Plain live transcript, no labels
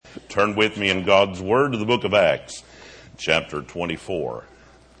Turn with me in God's Word to the book of Acts, chapter 24.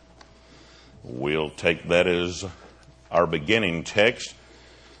 We'll take that as our beginning text.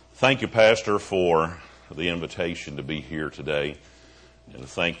 Thank you, Pastor, for the invitation to be here today. And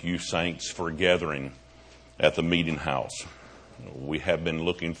thank you, saints, for gathering at the meeting house. We have been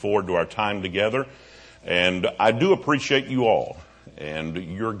looking forward to our time together, and I do appreciate you all and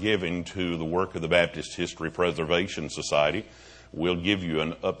your giving to the work of the Baptist History Preservation Society. We'll give you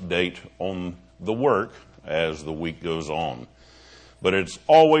an update on the work as the week goes on. But it's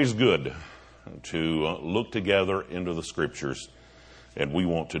always good to look together into the Scriptures, and we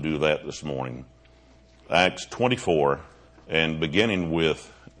want to do that this morning. Acts 24, and beginning with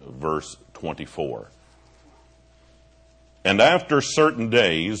verse 24. And after certain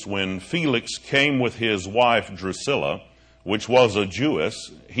days, when Felix came with his wife Drusilla, which was a Jewess,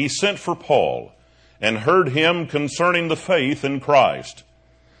 he sent for Paul, and heard him concerning the faith in Christ.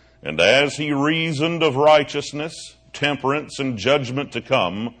 And as he reasoned of righteousness, temperance, and judgment to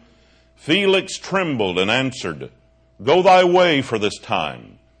come, Felix trembled and answered, Go thy way for this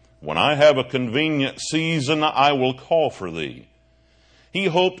time. When I have a convenient season, I will call for thee. He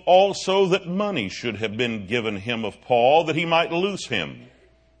hoped also that money should have been given him of Paul, that he might loose him.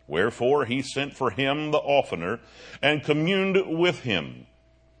 Wherefore he sent for him the oftener, and communed with him.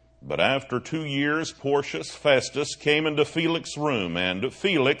 But after 2 years, Porcius Festus came into Felix's room, and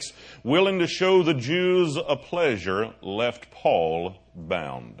Felix, willing to show the Jews a pleasure, left Paul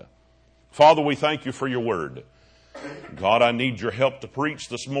bound. Father, we thank you for your word. God, I need your help to preach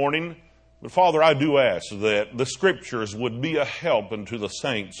this morning. But Father, I do ask that the Scriptures would be a help unto the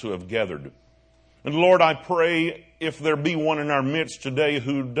saints who have gathered. And Lord, I pray if there be one in our midst today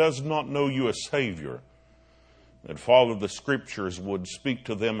who does not know you as Savior, that, Father, the Scriptures would speak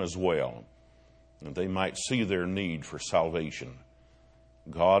to them as well, and they might see their need for salvation.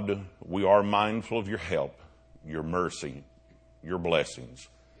 God, we are mindful of your help, your mercy, your blessings.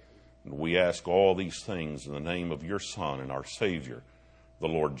 And we ask all these things in the name of your Son and our Savior, the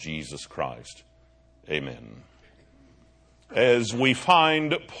Lord Jesus Christ. Amen. As we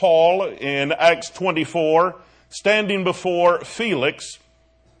find Paul in Acts 24 standing before Felix,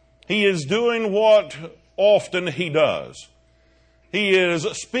 he is doing what often he does. He is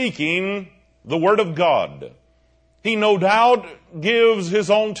speaking the Word of God. He no doubt gives his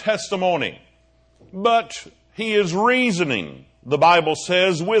own testimony, but he is reasoning, the Bible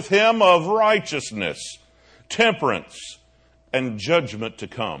says, with him of righteousness, temperance, and judgment to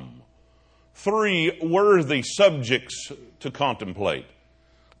come. 3 worthy subjects to contemplate.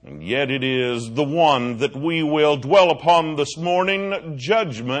 And yet it is the one that we will dwell upon this morning,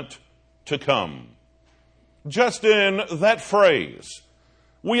 judgment to come. Just in that phrase,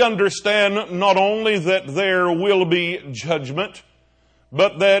 we understand not only that there will be judgment,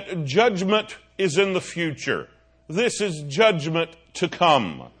 but that judgment is in the future. This is judgment to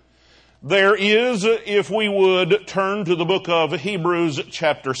come. There is, if we would turn to the book of Hebrews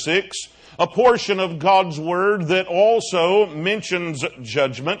chapter 6, a portion of God's Word that also mentions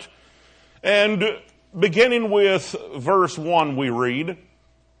judgment. And beginning with verse 1 we read,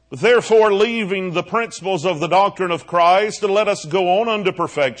 Therefore, leaving the principles of the doctrine of Christ, let us go on unto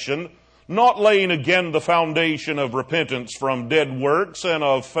perfection, not laying again the foundation of repentance from dead works and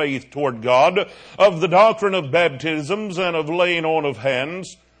of faith toward God, of the doctrine of baptisms and of laying on of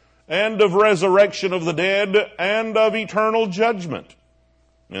hands, and of resurrection of the dead, and of eternal judgment.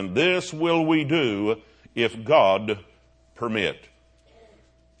 And this will we do if God permit.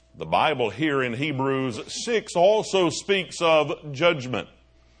 The Bible here in Hebrews 6 also speaks of judgment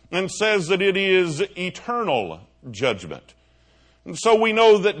and says that it is eternal judgment. And so we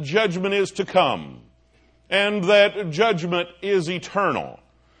know that judgment is to come and that judgment is eternal.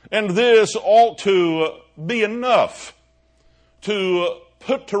 And this ought to be enough to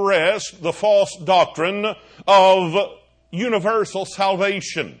put to rest the false doctrine of universal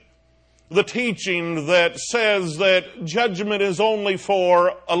salvation. The teaching that says that judgment is only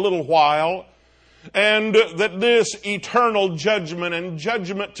for a little while, and that this eternal judgment and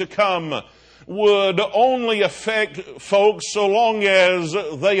judgment to come would only affect folks so long as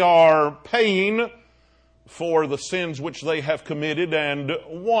they are paying for the sins which they have committed, and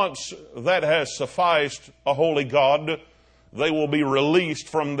once that has sufficed a holy God, they will be released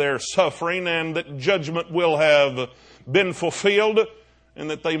from their suffering, and that judgment will have been fulfilled, and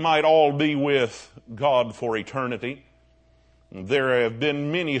that they might all be with God for eternity. There have been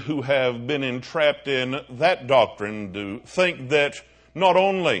many who have been entrapped in that doctrine to think that not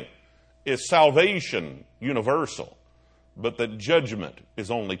only is salvation universal, but that judgment is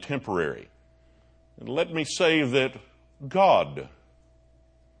only temporary. And let me say that God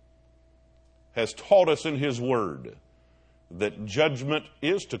has taught us in His Word that judgment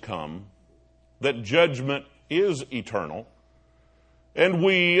is to come, that judgment is eternal, and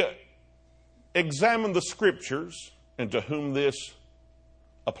we examine the Scriptures and to whom this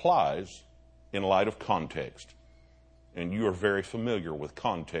applies in light of context. And you are very familiar with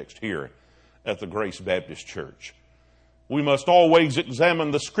context here at the Grace Baptist Church. We must always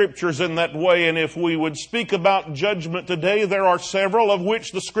examine the Scriptures in that way, and if we would speak about judgment today, there are several of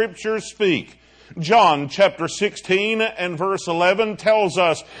which the Scriptures speak. John chapter 16 and verse 11 tells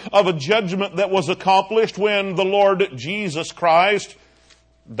us of a judgment that was accomplished when the Lord Jesus Christ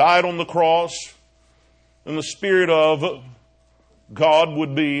died on the cross, and the Spirit of God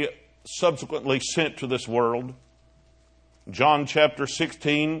would be subsequently sent to this world. John chapter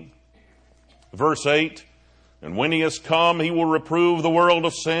 16, verse 8, and when He has come, He will reprove the world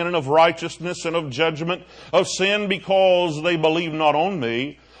of sin and of righteousness and of judgment, of sin because they believe not on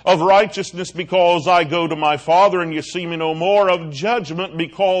me, of righteousness because I go to my Father and you see me no more, of judgment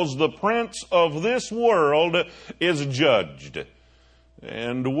because the prince of this world is judged.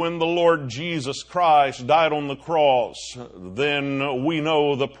 And when the Lord Jesus Christ died on the cross, then we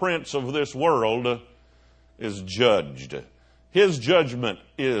know the prince of this world is judged. His judgment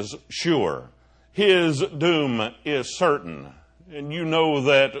is sure. His doom is certain. And you know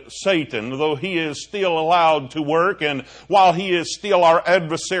that Satan, though he is still allowed to work, and while he is still our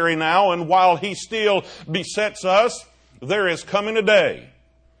adversary now, and while he still besets us, there is coming a day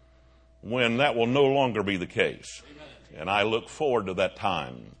when that will no longer be the case. And I look forward to that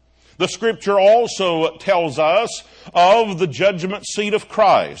time. The Scripture also tells us of the judgment seat of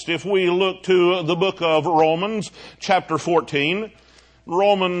Christ. If we look to the book of Romans, chapter 14,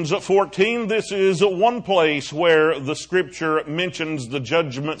 Romans 14, this is one place where the Scripture mentions the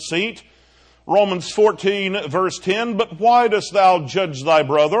judgment seat. Romans 14, verse 10, but why dost thou judge thy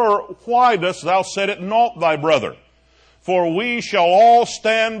brother, or why dost thou set at naught thy brother? For we shall all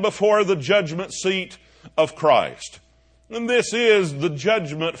stand before the judgment seat of Christ. And this is the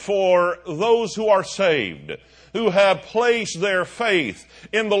judgment for those who are saved, who have placed their faith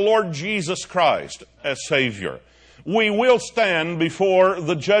in the Lord Jesus Christ as Savior. We will stand before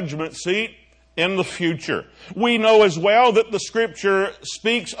the judgment seat in the future. We know as well that the Scripture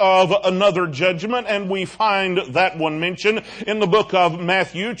speaks of another judgment, and we find that one mentioned in the book of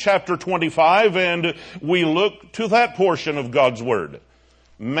Matthew, chapter 25, and we look to that portion of God's Word.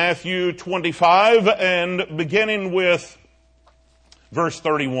 Matthew 25, and beginning with verse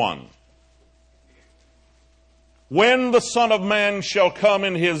 31. When the Son of Man shall come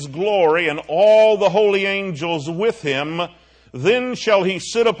in His glory, and all the holy angels with Him, then shall He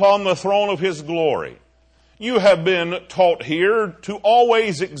sit upon the throne of His glory. You have been taught here to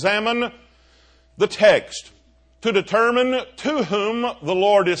always examine the text, to determine to whom the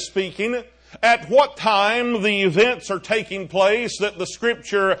Lord is speaking, at what time the events are taking place that the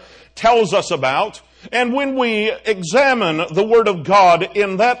Scripture tells us about. And when we examine the Word of God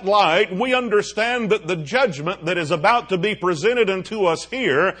in that light, we understand that the judgment that is about to be presented unto us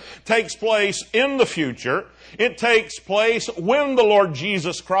here takes place in the future. It takes place when the Lord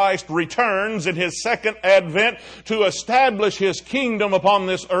Jesus Christ returns in His second advent to establish His kingdom upon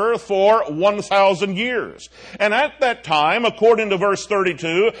this earth for 1,000 years. And at that time, according to verse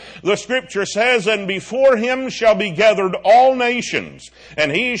 32, the Scripture says, and before Him shall be gathered all nations,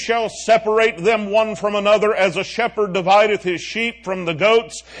 and He shall separate them one from another, as a shepherd divideth his sheep from the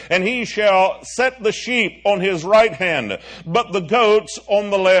goats, and He shall set the sheep on His right hand, but the goats on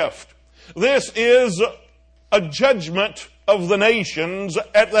the left. This is a judgment of the nations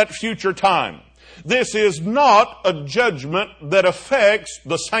at that future time. This is not a judgment that affects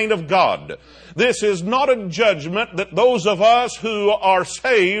the saint of God. This is not a judgment that those of us who are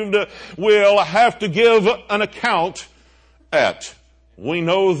saved will have to give an account at. We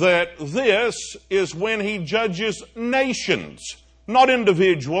know that this is when He judges nations. Not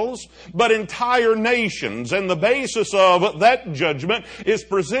individuals, but entire nations. And the basis of that judgment is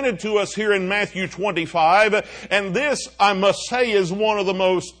presented to us here in Matthew 25. And this, I must say, is one of the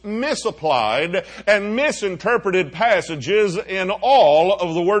most misapplied and misinterpreted passages in all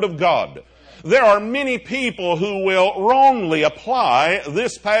of the Word of God. There are many people who will wrongly apply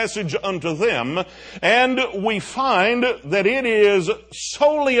this passage unto them, and we find that it is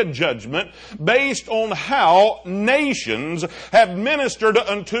solely a judgment based on how nations have ministered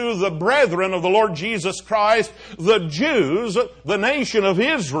unto the brethren of the Lord Jesus Christ, the Jews, the nation of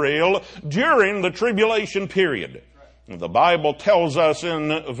Israel, during the tribulation period. The Bible tells us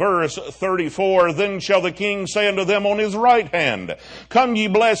in verse 34, "Then shall the king say unto them on his right hand, Come ye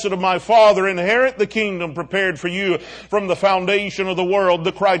blessed of my Father, inherit the kingdom prepared for you from the foundation of the world."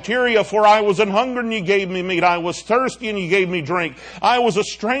 The criteria for I was an hunger and you gave me meat. I was thirsty and you gave me drink. I was a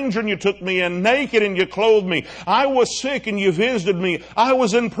stranger and you took me in. Naked and you clothed me. I was sick and you visited me. I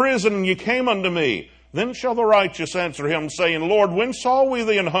was in prison and you came unto me. Then shall the righteous answer him, saying, Lord, when saw we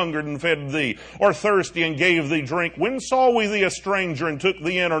thee an hungered and fed thee, or thirsty and gave thee drink? When saw we thee a stranger and took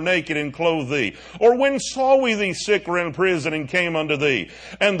thee in, or naked and clothed thee? Or when saw we thee sick or in prison and came unto thee?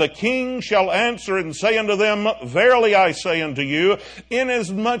 And the king shall answer and say unto them, Verily I say unto you,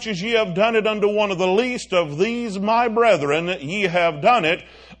 inasmuch as ye have done it unto one of the least of these my brethren, ye have done it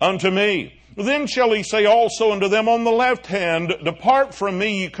unto me. Then shall he say also unto them on the left hand, Depart from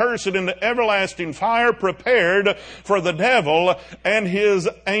me, ye cursed, into everlasting fire, prepared for the devil and his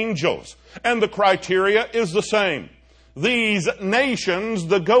angels. And the criteria is the same. These nations,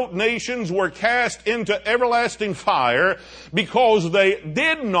 the goat nations, were cast into everlasting fire because they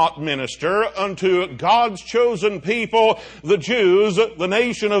did not minister unto God's chosen people, the Jews, the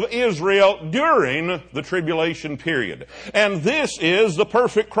nation of Israel, during the tribulation period. And this is the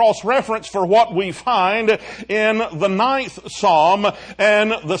perfect cross-reference for what we find in the 9th Psalm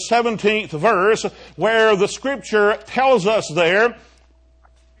and the 17th verse, where the Scripture tells us there,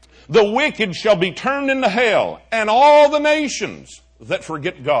 the wicked shall be turned into hell, and all the nations that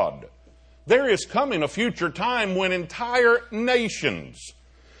forget God. There is coming a future time when entire nations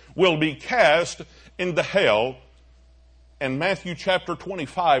will be cast into hell, and Matthew chapter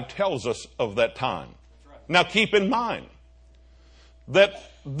 25 tells us of that time. Now keep in mind that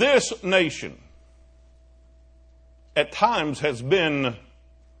this nation at times has been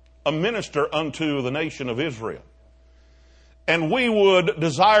a minister unto the nation of Israel. And we would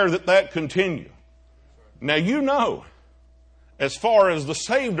desire that that continue. Now you know, as far as the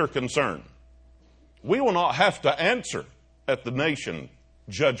saved are concerned, we will not have to answer at the nation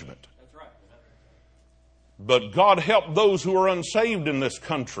judgment. That's right. But God help those who are unsaved in this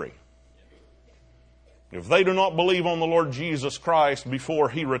country. If they do not believe on the Lord Jesus Christ before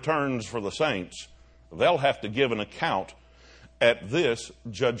He returns for the saints, they'll have to give an account at this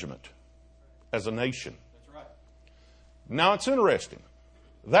judgment as a nation. Now it's interesting.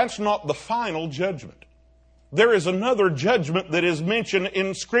 That's not the final judgment. There is another judgment that is mentioned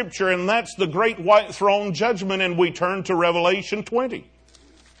in Scripture, and that's the great white throne judgment, and we turn to Revelation 20.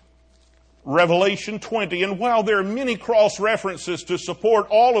 Revelation 20. And while there are many cross-references to support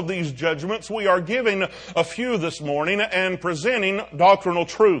all of these judgments, we are giving a few this morning and presenting doctrinal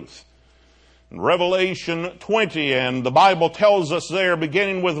truth. Revelation 20, and the Bible tells us there,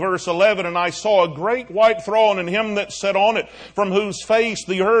 beginning with verse 11, And I saw a great white throne, and him that sat on it, from whose face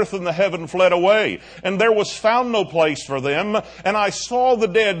the earth and the heaven fled away, and there was found no place for them. And I saw the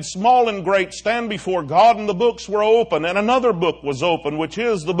dead, small and great, stand before God, and the books were open, and another book was open, which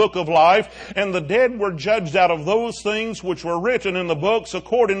is the book of life, and the dead were judged out of those things which were written in the books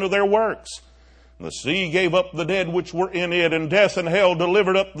according to their works. The sea gave up the dead which were in it, and death and hell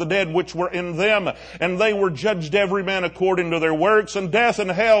delivered up the dead which were in them. And they were judged every man according to their works, and death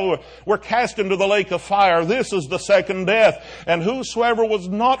and hell were cast into the lake of fire. This is the second death. And whosoever was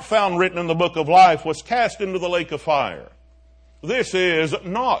not found written in the book of life was cast into the lake of fire. This is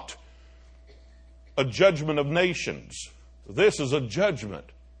not a judgment of nations. This is a judgment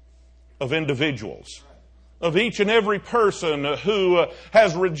of individuals, of each and every person who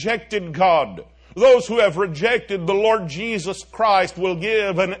has rejected God. Those who have rejected the Lord Jesus Christ will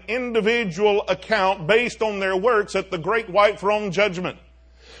give an individual account based on their works at the great white throne judgment.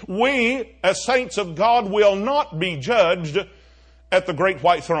 We, as saints of God, will not be judged at the great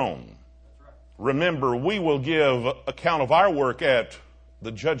white throne. Remember, we will give account of our work at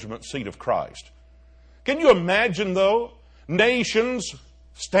the judgment seat of Christ. Can you imagine, though, nations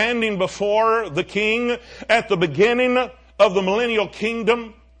standing before the King at the beginning of the millennial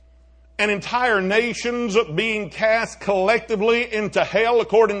kingdom, and entire nations being cast collectively into hell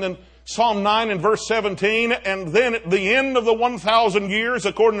according to Psalm 9 and verse 17, and then at the end of the 1,000 years,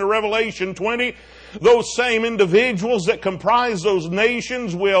 according to Revelation 20, those same individuals that comprise those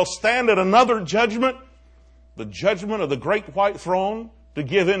nations will stand at another judgment, the judgment of the great white throne, to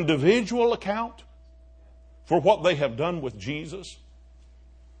give individual account for what they have done with Jesus.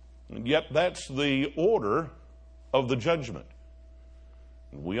 And yet that's the order of the judgment.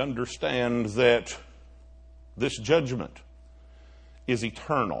 We understand that this judgment is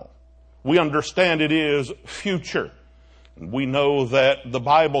eternal. We understand it is future. We know that the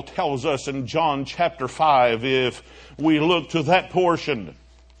Bible tells us in John chapter 5, if we look to that portion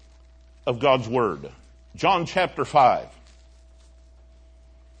of God's Word, John chapter 5.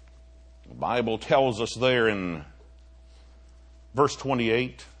 The Bible tells us there in verse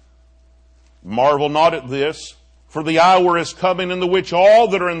 28, "Marvel not at this, for the hour is coming in the which all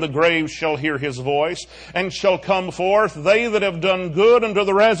that are in the grave shall hear his voice, and shall come forth, they that have done good unto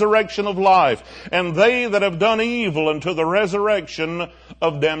the resurrection of life, and they that have done evil unto the resurrection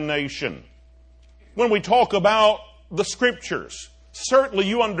of damnation." When we talk about the Scriptures, certainly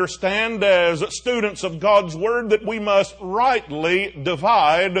you understand as students of God's Word that we must rightly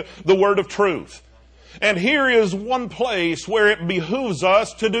divide the Word of truth. And here is one place where it behooves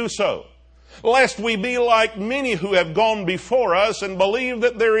us to do so, lest we be like many who have gone before us and believe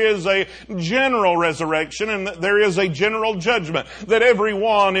that there is a general resurrection and that there is a general judgment, that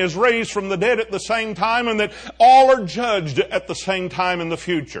everyone is raised from the dead at the same time and that all are judged at the same time in the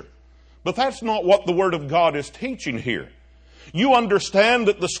future. But that's not what the Word of God is teaching here. You understand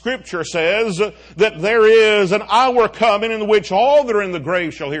that the Scripture says that there is an hour coming in which all that are in the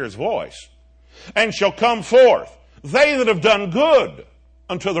grave shall hear His voice, and shall come forth, they that have done good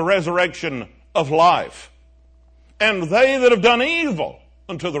unto the resurrection of life, and they that have done evil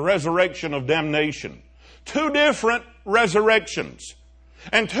unto the resurrection of damnation. Two different resurrections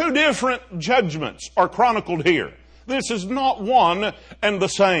and two different judgments are chronicled here. This is not one and the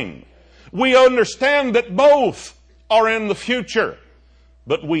same. We understand that both are in the future,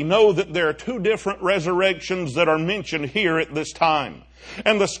 but we know that there are two different resurrections that are mentioned here at this time.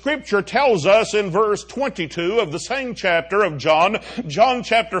 And the Scripture tells us in verse 22 of the same chapter of John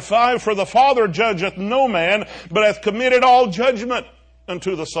chapter 5, "For the Father judgeth no man, but hath committed all judgment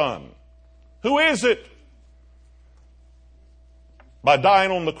unto the Son." Who is it? By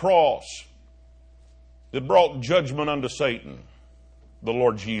dying on the cross, it brought judgment unto Satan, the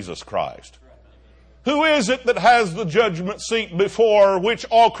Lord Jesus Christ. Who is it that has the judgment seat before which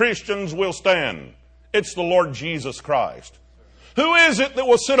all Christians will stand? It's the Lord Jesus Christ. Who is it that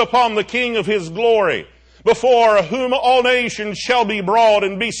will sit upon the King of His glory, before whom all nations shall be brought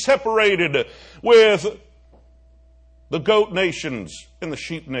and be separated with the goat nations and the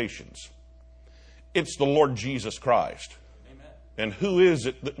sheep nations? It's the Lord Jesus Christ. Amen. And who is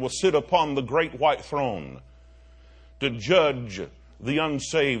it that will sit upon the great white throne to judge the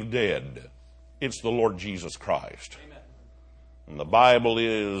unsaved dead? It's the Lord Jesus Christ. Amen. And the Bible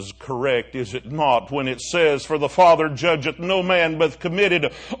is correct, is it not, when it says, "For the Father judgeth no man, but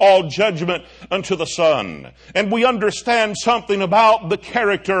committed all judgment unto the Son." And we understand something about the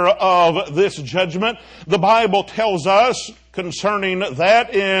character of this judgment. The Bible tells us concerning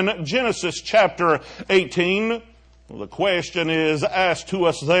that in Genesis chapter 18. The question is asked to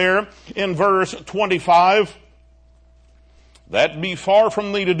us there in verse 25. "That be far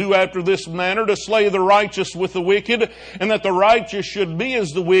from thee to do after this manner, to slay the righteous with the wicked, and that the righteous should be as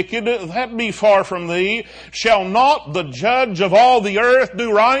the wicked. That be far from thee. Shall not the judge of all the earth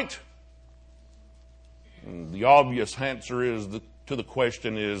do right?" And the obvious answer to the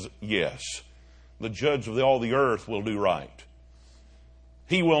question is yes. The judge of all the earth will do right.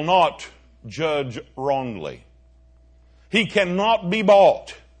 He will not judge wrongly. He cannot be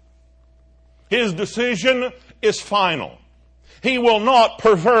bought. His decision is final. He will not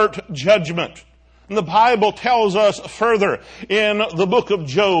pervert judgment. And the Bible tells us further in the book of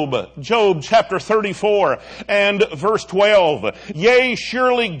Job chapter 34 and verse 12, "Yea,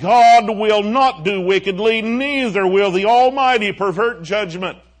 surely God will not do wickedly, neither will the Almighty pervert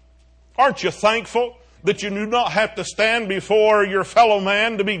judgment." Aren't you thankful that you do not have to stand before your fellow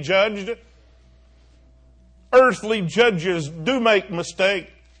man to be judged? Earthly judges do make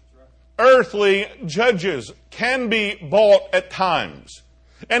mistakes. Earthly judges can be bought at times.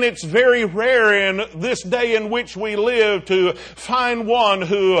 And it's very rare in this day in which we live to find one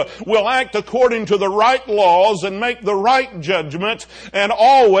who will act according to the right laws and make the right judgment and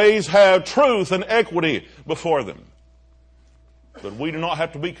always have truth and equity before them. But we do not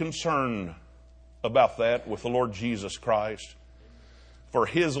have to be concerned about that with the Lord Jesus Christ. For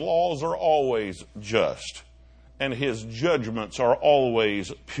His laws are always just, and His judgments are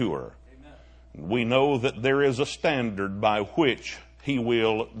always pure. We know that there is a standard by which He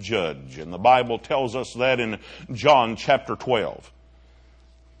will judge. And the Bible tells us that in John chapter 12.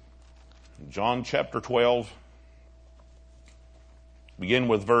 John chapter 12, begin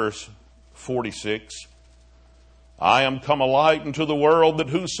with verse 46. "I am come a light into the world, that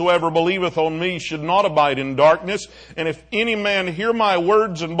whosoever believeth on me should not abide in darkness. And if any man hear my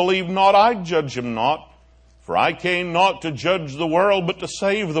words and believe not, I judge him not. For I came not to judge the world, but to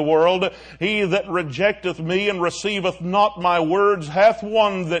save the world. He that rejecteth me and receiveth not my words hath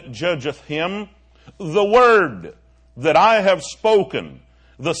one that judgeth him. The word that I have spoken,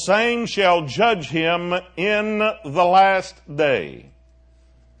 the same shall judge him in the last day.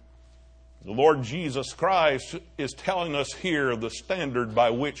 The Lord Jesus Christ is telling us here the standard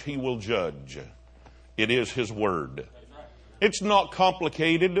by which He will judge. It is His Word. It's not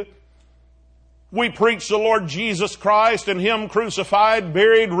complicated. We preach the Lord Jesus Christ and Him crucified,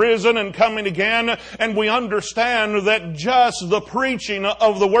 buried, risen, and coming again, and we understand that just the preaching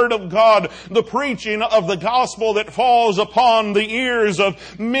of the Word of God, the preaching of the gospel that falls upon the ears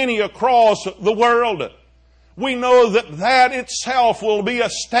of many across the world, we know that that itself will be a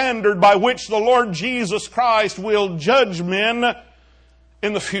standard by which the Lord Jesus Christ will judge men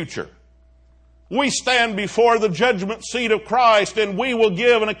in the future. We stand before the judgment seat of Christ and we will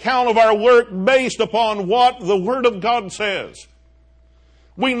give an account of our work based upon what the Word of God says.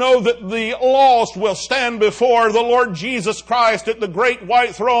 We know that the lost will stand before the Lord Jesus Christ at the great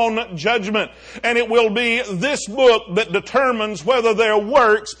white throne judgment. And it will be this book that determines whether their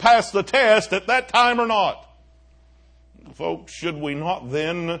works pass the test at that time or not. Folks, should we not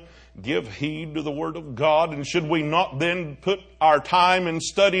then give heed to the Word of God? And should we not then put our time in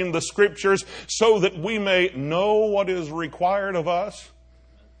studying the Scriptures so that we may know what is required of us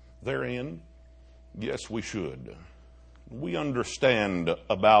therein? Yes, we should. We understand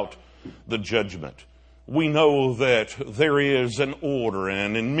about the judgment. We know that there is an order,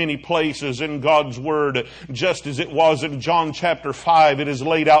 and in many places in God's Word, just as it was in John chapter 5, it is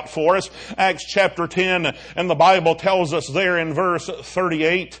laid out for us. Acts chapter 10, and the Bible tells us there in verse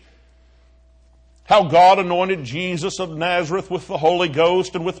 38, how God anointed Jesus of Nazareth with the Holy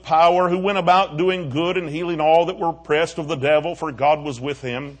Ghost and with power, who went about doing good and healing all that were oppressed of the devil, for God was with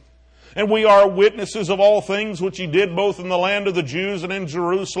him. And we are witnesses of all things which He did both in the land of the Jews and in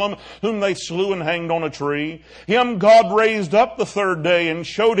Jerusalem, whom they slew and hanged on a tree. Him God raised up the third day and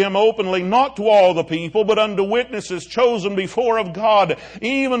showed Him openly, not to all the people, but unto witnesses chosen before of God,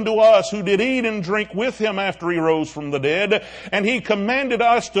 even to us who did eat and drink with Him after He rose from the dead. And He commanded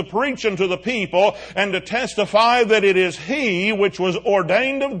us to preach unto the people and to testify that it is He which was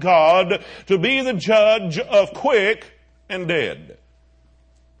ordained of God to be the judge of quick and dead.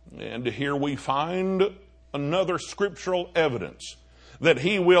 And here we find another scriptural evidence that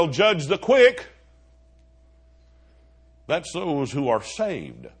He will judge the quick. That's those who are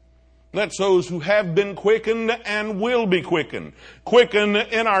saved. That's those who have been quickened and will be quickened. Quickened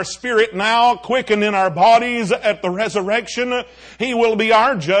in our spirit now, quickened in our bodies at the resurrection. He will be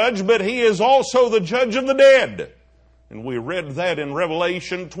our judge, but He is also the judge of the dead. And we read that in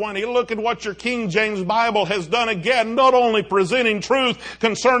Revelation 20. Look at what your King James Bible has done again, not only presenting truth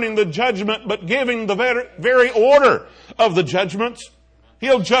concerning the judgment, but giving the very order of the judgments.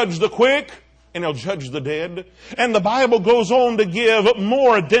 He'll judge the quick and He'll judge the dead. And the Bible goes on to give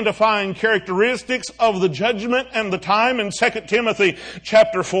more identifying characteristics of the judgment and the time in 2 Timothy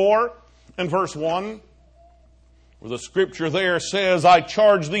chapter 4 and verse 1. Where the scripture there says, I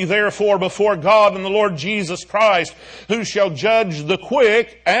charge thee therefore before God and the Lord Jesus Christ, who shall judge the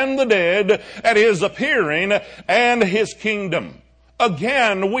quick and the dead at His appearing and His kingdom.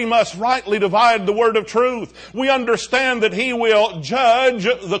 Again, we must rightly divide the word of truth. We understand that He will judge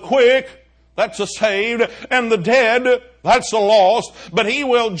the quick, that's the saved, and the dead, that's the lost, but He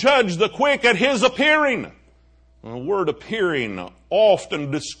will judge the quick at His appearing. The word appearing, often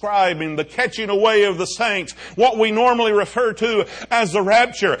describing the catching away of the saints, what we normally refer to as the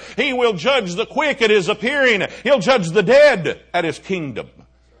rapture. He will judge the quick at His appearing. He'll judge the dead at His kingdom.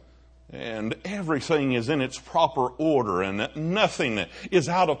 And everything is in its proper order, and nothing is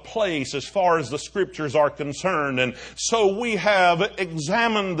out of place as far as the Scriptures are concerned. And so we have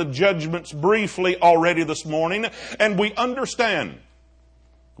examined the judgments briefly already this morning, and we understand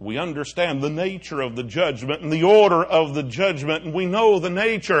the nature of the judgment and the order of the judgment. And we know the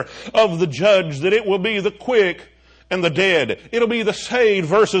nature of the judge, that it will be the quick and the dead. It'll be the saved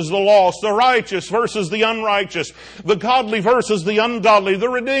versus the lost, the righteous versus the unrighteous, the godly versus the ungodly, the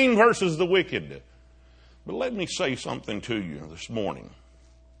redeemed versus the wicked. But let me say something to you this morning.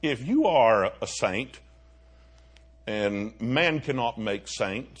 If you are a saint, and man cannot make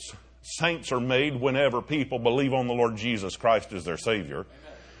saints, saints are made whenever people believe on the Lord Jesus Christ as their Savior.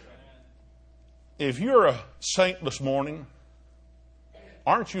 If you're a saint this morning,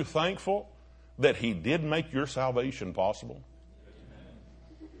 aren't you thankful that He did make your salvation possible?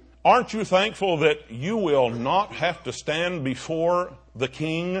 Aren't you thankful that you will not have to stand before the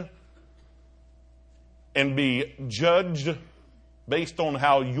King and be judged based on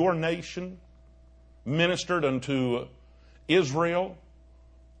how your nation ministered unto Israel,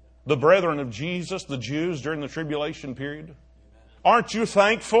 the brethren of Jesus, the Jews, during the tribulation period? Aren't you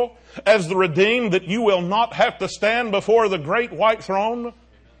thankful as the redeemed that you will not have to stand before the great white throne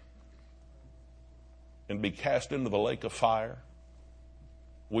and be cast into the lake of fire?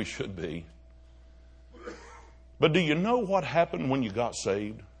 We should be. But do you know what happened when you got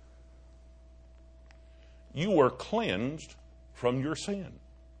saved? You were cleansed from your sin.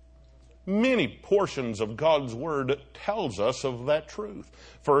 Many portions of God's Word tells us of that truth.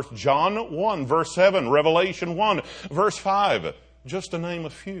 1 John 1, verse 7, Revelation 1, verse 5, just to name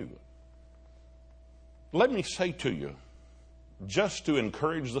a few. Let me say to you, just to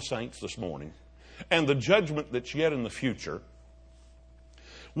encourage the saints this morning, and the judgment that's yet in the future,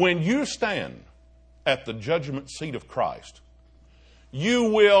 when you stand at the judgment seat of Christ, you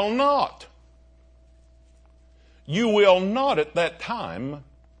will not at that time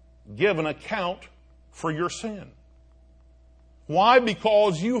give an account for your sin. Why?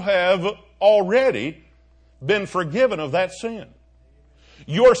 Because you have already been forgiven of that sin.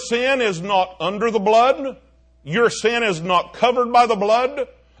 Your sin is not under the blood. Your sin is not covered by the blood.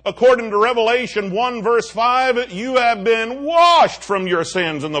 According to Revelation 1 verse 5, you have been washed from your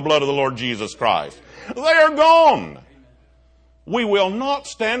sins in the blood of the Lord Jesus Christ. They are gone. We will not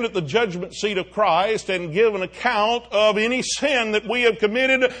stand at the judgment seat of Christ and give an account of any sin that we have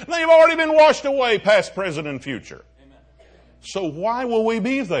committed. They've already been washed away, past, present, and future. Amen. So why will we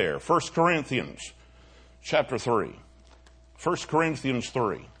be there? 1 Corinthians chapter 3. 1 Corinthians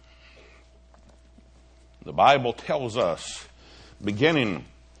 3. The Bible tells us, beginning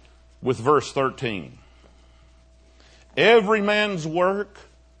with verse 13, every man's work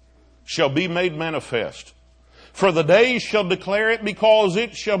shall be made manifest. For the day shall declare it, because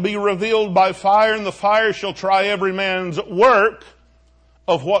it shall be revealed by fire, and the fire shall try every man's work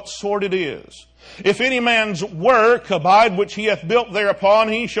of what sort it is. If any man's work abide which he hath built thereupon,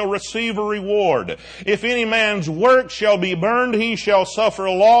 he shall receive a reward. If any man's work shall be burned, he shall suffer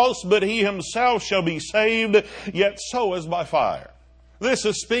loss, but he himself shall be saved, yet so as by fire. This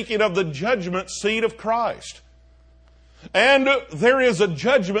is speaking of the judgment seat of Christ. And there is a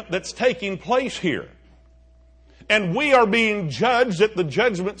judgment that's taking place here. And we are being judged at the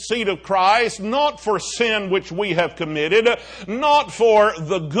judgment seat of Christ, not for sin which we have committed, not for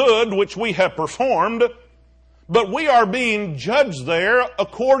the good which we have performed, but we are being judged there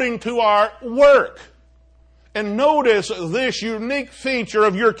according to our work. And notice this unique feature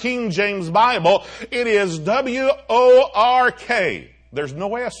of your King James Bible. It is W-O-R-K. There's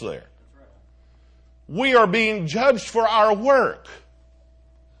no S there. We are being judged for our work.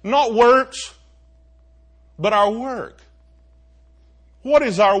 Not works, but our work. What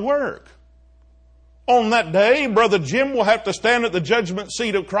is our work? On that day, Brother Jim will have to stand at the judgment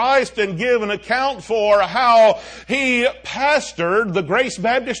seat of Christ and give an account for how he pastored the Grace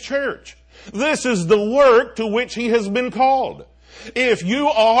Baptist Church. This is the work to which he has been called. If you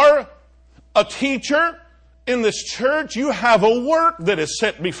are a teacher in this church, you have a work that is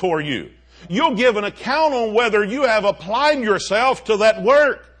set before you. You'll give an account on whether you have applied yourself to that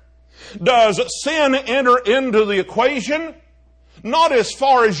work. Does sin enter into the equation? Not as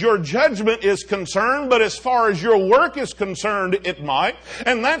far as your judgment is concerned, but as far as your work is concerned, it might.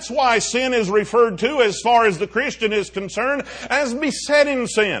 And that's why sin is referred to, as far as the Christian is concerned, as besetting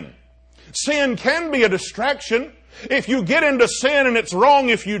sin. Sin can be a distraction. If you get into sin and it's wrong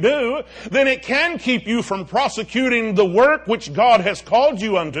if you do, then it can keep you from prosecuting the work which God has called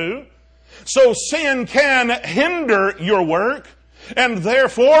you unto. So sin can hinder your work. And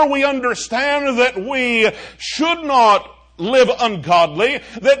therefore we understand that we should not live ungodly,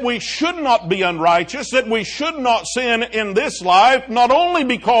 that we should not be unrighteous, that we should not sin in this life, not only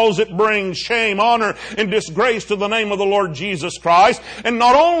because it brings shame, honor, and disgrace to the name of the Lord Jesus Christ, and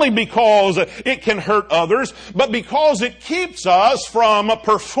not only because it can hurt others, but because it keeps us from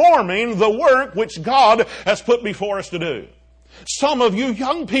performing the work which God has put before us to do. Some of you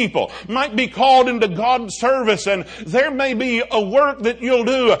young people might be called into God's service, and there may be a work that you'll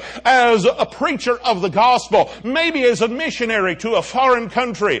do as a preacher of the gospel, maybe as a missionary to a foreign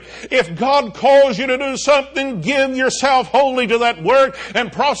country. If God calls you to do something, give yourself wholly to that work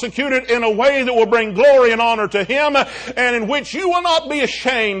and prosecute it in a way that will bring glory and honor to Him, and in which you will not be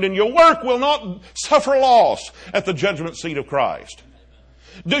ashamed and your work will not suffer loss at the judgment seat of Christ.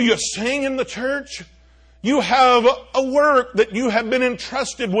 Do you sing in the church? You have a work that you have been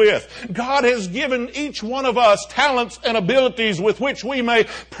entrusted with. God has given each one of us talents and abilities with which we may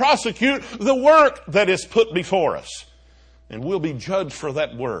prosecute the work that is put before us. And we'll be judged for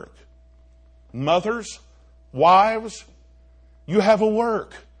that work. Mothers, wives, you have a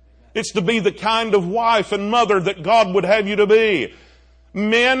work. It's to be the kind of wife and mother that God would have you to be.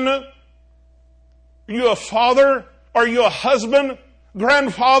 Men, are you a father? Are you a husband?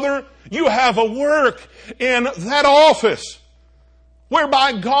 Grandfather, you have a work in that office.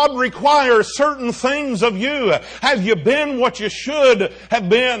 whereby God requires certain things of you. Have you been what you should have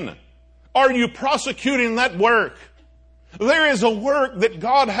been? Are you prosecuting that work? There is a work that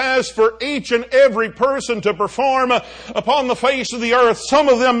God has for each and every person to perform upon the face of the earth. Some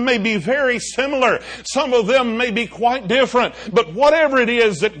of them may be very similar. Some of them may be quite different. But whatever it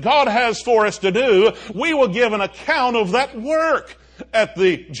is that God has for us to do, we will give an account of that work at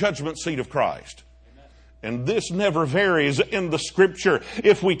the judgment seat of Christ. And this never varies in the Scripture.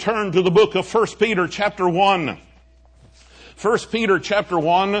 If we turn to the book of 1 Peter chapter 1. 1 Peter chapter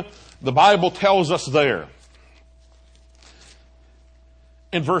 1, the Bible tells us there,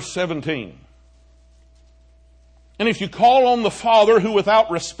 in verse 17, and if you call on the Father, who without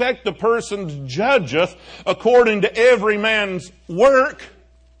respect of persons judgeth according to every man's work,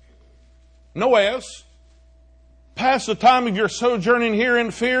 no S, pass the time of your sojourning here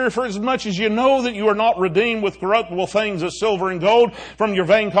in fear, for as much as you know that you are not redeemed with corruptible things as silver and gold from your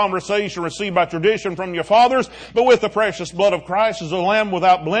vain conversation received by tradition from your fathers, but with the precious blood of Christ as a lamb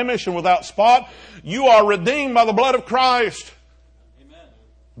without blemish and without spot. You are redeemed by the blood of Christ.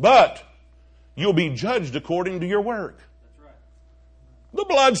 But you'll be judged according to your work. That's right. The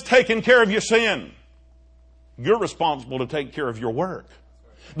blood's taking care of your sin. You're responsible to take care of your work.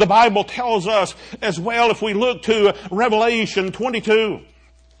 Right. The Bible tells us as well, if we look to Revelation 22.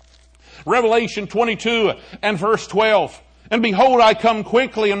 Revelation 22 and verse 12. And behold, I come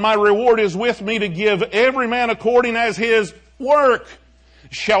quickly, and my reward is with me to give every man according as his work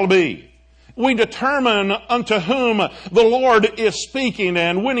shall be. We determine unto whom the Lord is speaking.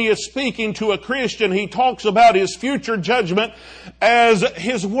 And when He is speaking to a Christian, He talks about His future judgment as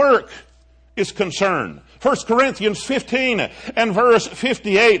His work is concerned. 1 Corinthians 15 and verse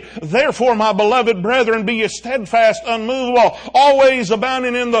 58. Therefore, my beloved brethren, be ye steadfast, unmovable, always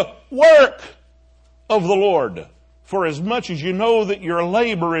abounding in the work of the Lord. For as much as you know that your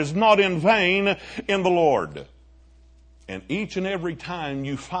labor is not in vain in the Lord. And each and every time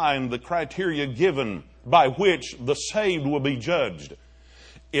you find the criteria given by which the saved will be judged,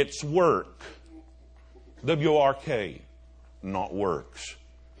 it's work. W-O-R-K, not works.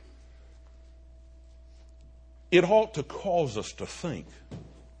 It ought to cause us to think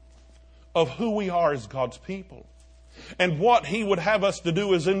of who we are as God's people and what He would have us to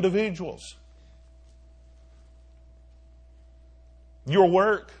do as individuals. Your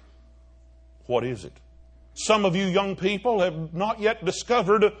work, what is it? Some of you young people have not yet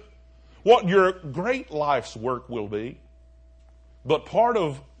discovered what your great life's work will be. But part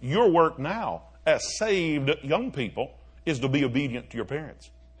of your work now as saved young people is to be obedient to your parents.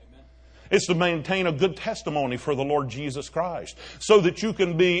 Amen. It's to maintain a good testimony for the Lord Jesus Christ so that you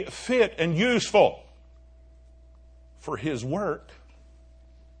can be fit and useful for His work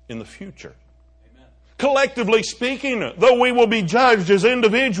in the future. Collectively speaking, though we will be judged as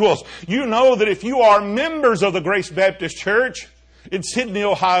individuals, you know that if you are members of the Grace Baptist Church in Sydney,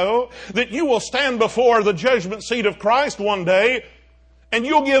 Ohio, that you will stand before the judgment seat of Christ one day and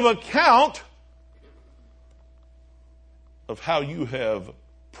you'll give account of how you have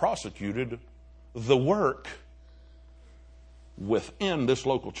prosecuted the work within this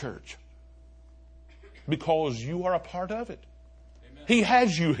local church. Because you are a part of it. Amen. He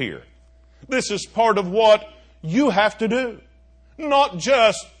has you here. This is part of what you have to do. Not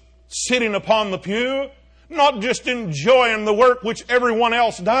just sitting upon the pew, not just enjoying the work which everyone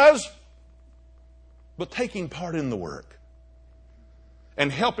else does, but taking part in the work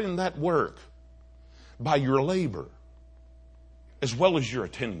and helping that work by your labor as well as your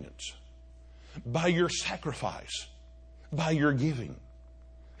attendance, by your sacrifice, by your giving,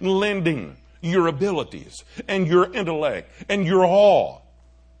 lending your abilities and your intellect and your all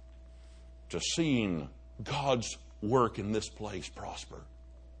to seeing God's work in this place prosper.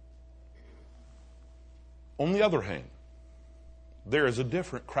 On the other hand, there is a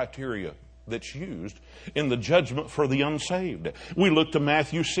different criteria that's used in the judgment for the unsaved. We look to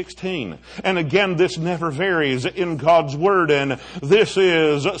Matthew 16. And again, this never varies in God's Word. And this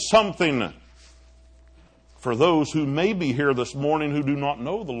is something for those who may be here this morning who do not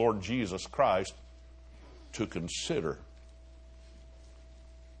know the Lord Jesus Christ to consider.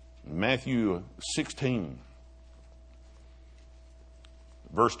 Matthew 16,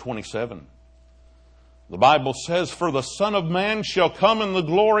 verse 27. The Bible says, for the Son of Man shall come in the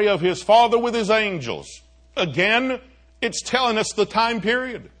glory of His Father with His angels. Again, it's telling us the time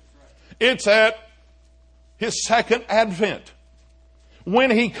period. It's at His second advent.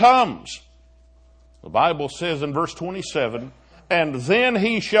 When He comes, the Bible says in verse 27, and then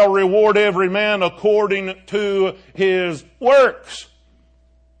He shall reward every man according to his works.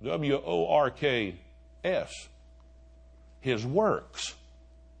 W-O-R-K-S. His works.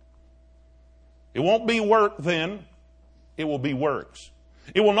 It won't be work then. It will be works.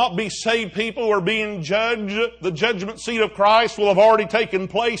 It will not be saved people who are being judged. The judgment seat of Christ will have already taken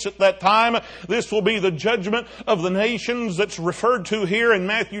place at that time. This will be the judgment of the nations that's referred to here in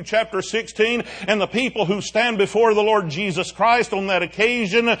Matthew chapter 16. And the people who stand before the Lord Jesus Christ on that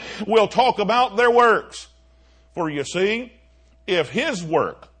occasion will talk about their works. For you see, if His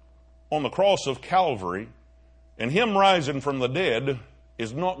work on the cross of Calvary and Him rising from the dead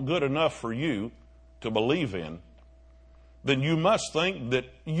is not good enough for you to believe in, then you must think that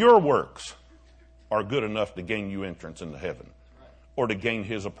your works are good enough to gain you entrance into heaven or to gain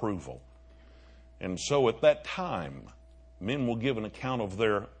His approval. And so at that time, men will give an account of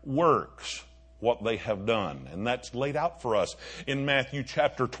their works, what they have done. And that's laid out for us in Matthew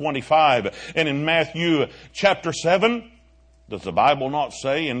chapter 25. And in Matthew chapter 7, does the Bible not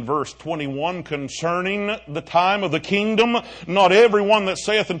say in verse 21 concerning the time of the kingdom, not everyone that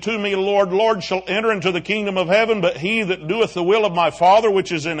saith unto me, Lord, Lord, shall enter into the kingdom of heaven, but he that doeth the will of my Father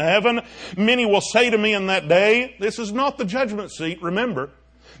which is in heaven? Many will say to me in that day, this is not the judgment seat, remember.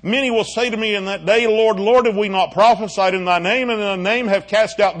 Many will say to me in that day, Lord, Lord, have we not prophesied in thy name, and in thy name have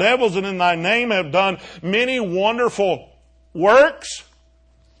cast out devils, and in thy name have done many wonderful works?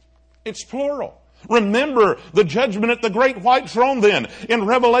 It's plural. Remember the judgment at the great white throne then in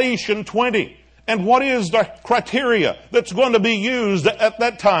Revelation 20. And what is the criteria that's going to be used at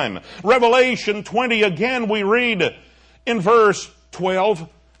that time? Revelation 20, again we read in verse 12,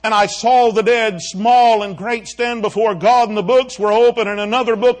 and I saw the dead, small and great, stand before God, and the books were open, and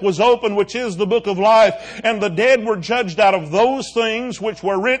another book was open, which is the book of life. And the dead were judged out of those things which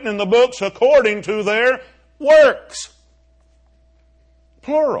were written in the books according to their works.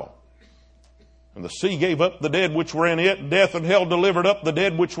 Plural. And the sea gave up the dead which were in it. Death and hell delivered up the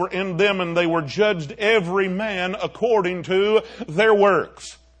dead which were in them. And they were judged every man according to their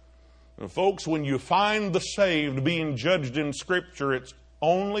works. And folks, when you find the saved being judged in Scripture, it's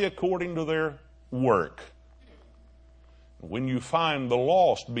only according to their work. When you find the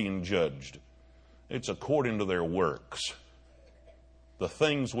lost being judged, it's according to their works. The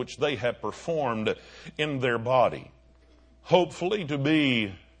things which they have performed in their body. Hopefully to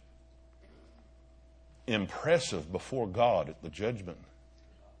be impressive before God at the judgment.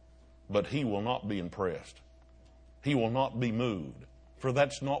 But He will not be impressed. He will not be moved. For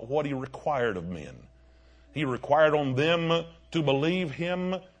that's not what He required of men. He required on them to believe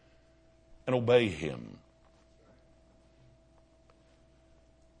Him and obey Him.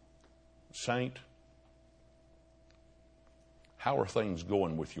 Saint, how are things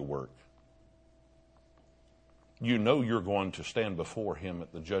going with your work? You know you're going to stand before Him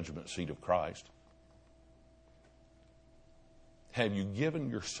at the judgment seat of Christ. Have you given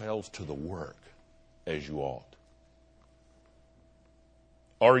yourselves to the work as you ought?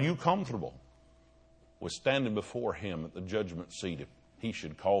 Are you comfortable with standing before Him at the judgment seat if He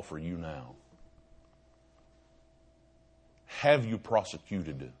should call for you now? Have you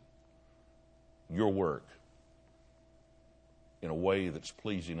prosecuted your work in a way that's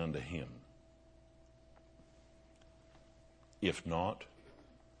pleasing unto Him? If not,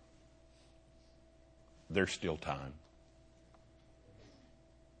 there's still time.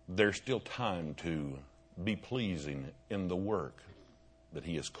 There's still time to be pleasing in the work that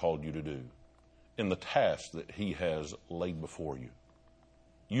He has called you to do, in the task that He has laid before you.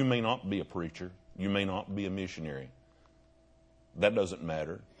 You may not be a preacher. You may not be a missionary. That doesn't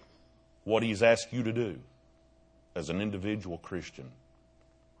matter. What He's asked you to do as an individual Christian,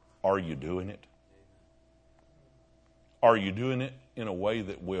 are you doing it? Are you doing it in a way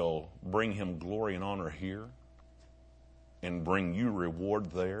that will bring Him glory and honor here and bring you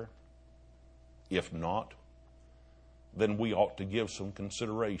reward there? If not, then we ought to give some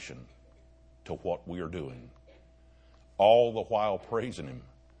consideration to what we are doing, all the while praising Him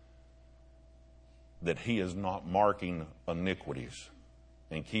that He is not marking iniquities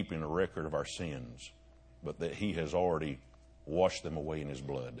and keeping a record of our sins, but that He has already washed them away in His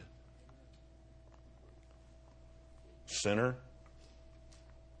blood. Sinner,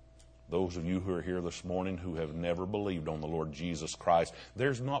 those of you who are here this morning who have never believed on the Lord Jesus Christ,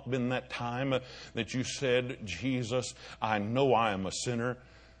 there's not been that time that you said, Jesus, I know I am a sinner.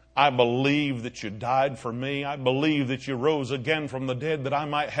 I believe that You died for me. I believe that You rose again from the dead that I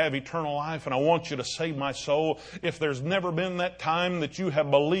might have eternal life, and I want You to save my soul. If there's never been that time that you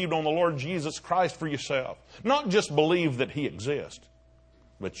have believed on the Lord Jesus Christ for yourself, not just believe that He exists,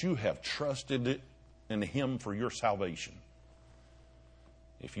 but you have trusted in Him for your salvation.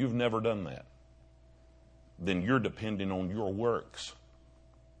 If you've never done that, then you're depending on your works.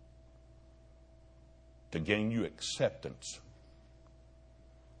 to gain you acceptance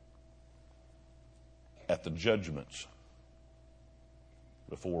at the judgments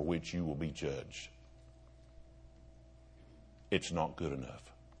before which you will be judged. It's not good enough.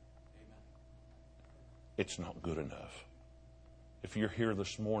 It's not good enough. If you're here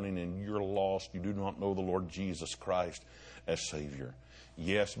this morning and you're lost, you do not know the Lord Jesus Christ as Savior.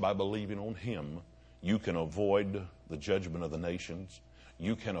 Yes, by believing on Him, you can avoid the judgment of the nations.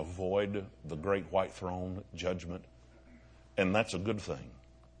 You can avoid the great white throne judgment. And that's a good thing.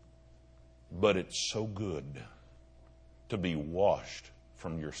 But it's so good to be washed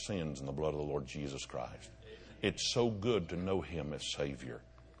from your sins in the blood of the Lord Jesus Christ. It's so good to know Him as Savior.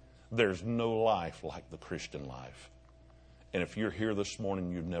 There's no life like the Christian life. And if you're here this morning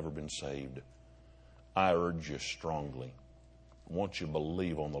and you've never been saved, I urge you strongly, won't you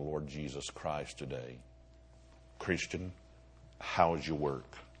believe on the Lord Jesus Christ today? Christian, how is your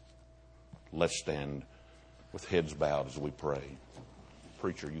work? Let's stand with heads bowed as we pray.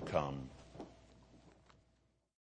 Preacher, you come.